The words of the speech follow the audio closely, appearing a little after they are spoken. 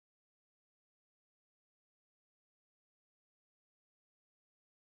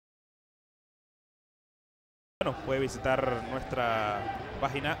bueno, puede visitar nuestra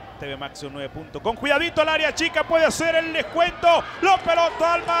página tvmax19.com. Cuidadito al área chica, puede hacer el descuento. La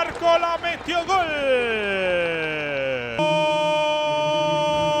pelota al marco, la metió, gol.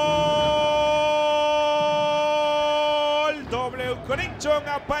 Gol. W Connection,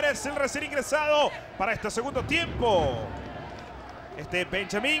 aparece el recién ingresado para este segundo tiempo.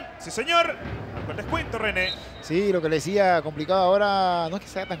 Benjamín, sí señor, con descuento, René. Sí, lo que le decía, complicado ahora, no es que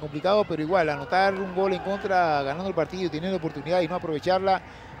sea tan complicado, pero igual, anotar un gol en contra, ganando el partido, teniendo oportunidad y no aprovecharla,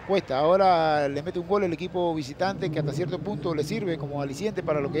 cuesta. Ahora le mete un gol el equipo visitante que hasta cierto punto le sirve como aliciente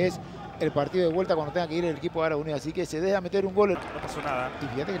para lo que es el partido de vuelta cuando tenga que ir el equipo de Árabe Unido. Así que se deja meter un gol. No pasó nada. Y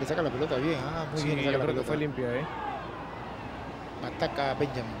fíjate que le saca la pelota bien, muy bien. Yo creo que fue limpia, Ataca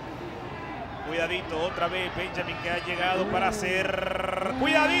Benjamín. Cuidadito, otra vez Benjamín que ha llegado para hacer...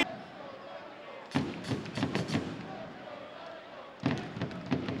 ¡Cuidadito!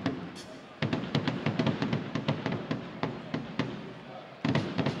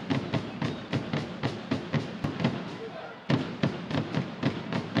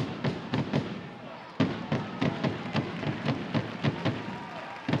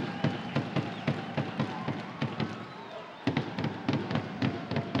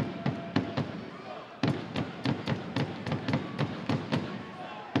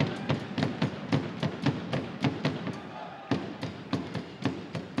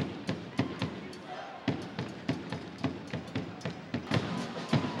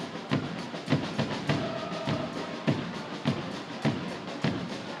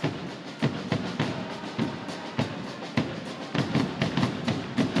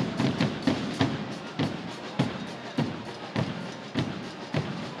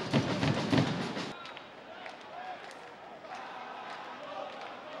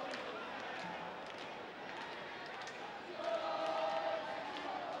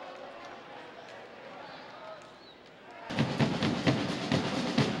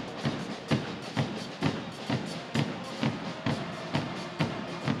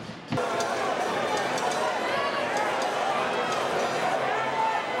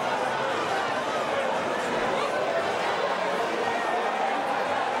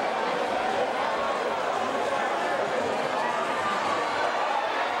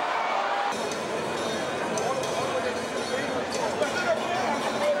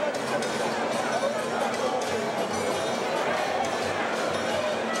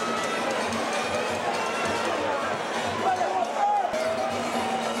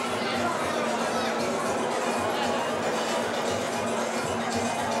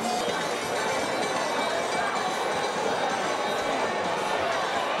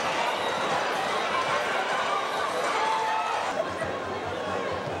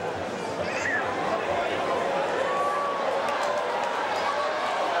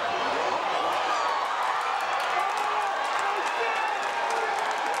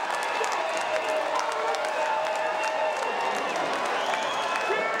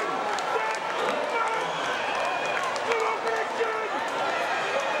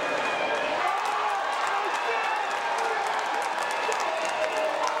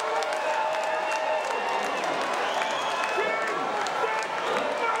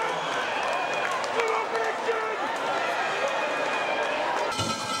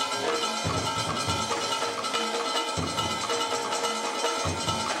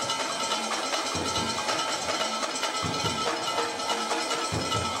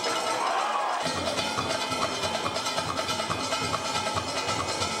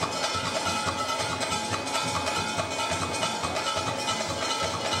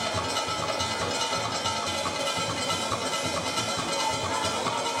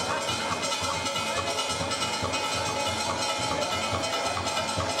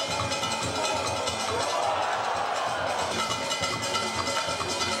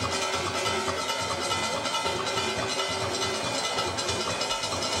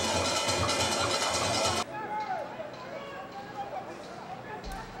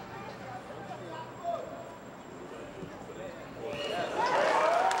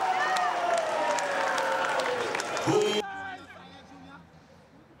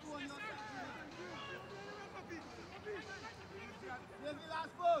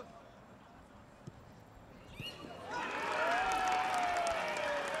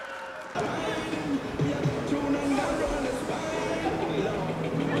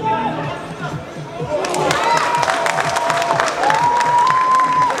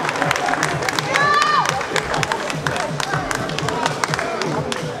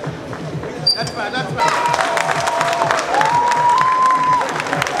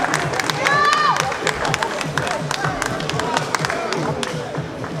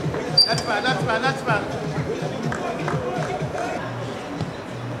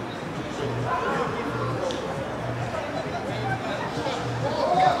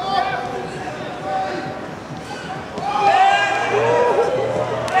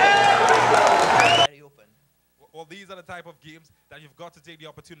 not to take the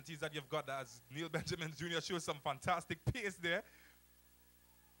opportunities that you've got, as Neil Benjamin Jr. shows some fantastic pace there.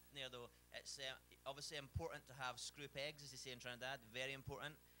 There though, it's obviously important to have screw pegs, as they say in Trinidad, very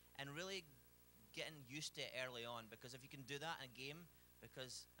important, and really getting used to it early on, because if you can do that in a game,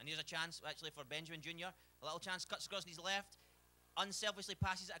 and here's a chance actually for Benjamin Jr., a little chance, cuts across his left, unselfishly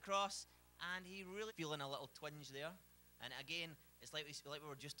passes it across, and he really feeling a little twinge there. And again, it's like we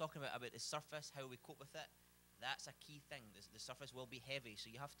were just talking about the surface, how we cope with it. That's a key thing. The surface will be heavy,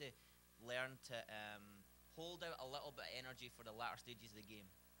 so you have to learn to hold out a little bit of energy for the latter stages of the game.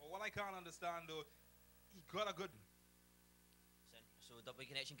 Well, what I can't understand though, he got a good. So double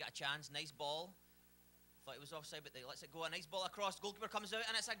connection, got a chance, nice ball. Thought it was offside, but they lets it go. A nice ball across, goalkeeper comes out,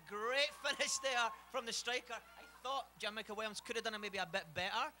 and it's a great finish there from the striker. I thought Jan Michael Williams could have done it maybe a bit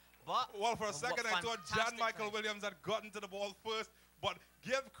better, but... Well, for a second I thought Jan Michael Williams had gotten to the ball first, but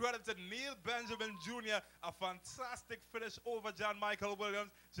give credit to Neil Benjamin Jr., a fantastic finish over Jan Michael Williams.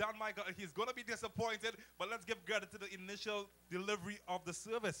 Jan Michael, he's going to be disappointed, but let's give credit to the initial delivery of the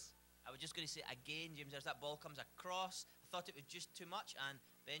service. I was just going to say again, James, as that ball comes across, I thought it was just too much, and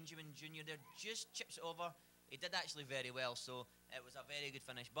Benjamin Jr. there just chips it over. He did actually very well, so it was a very good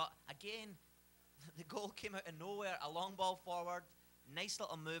finish. But again, the goal came out of nowhere, a long ball forward, nice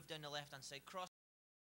little move down the left-hand side, cross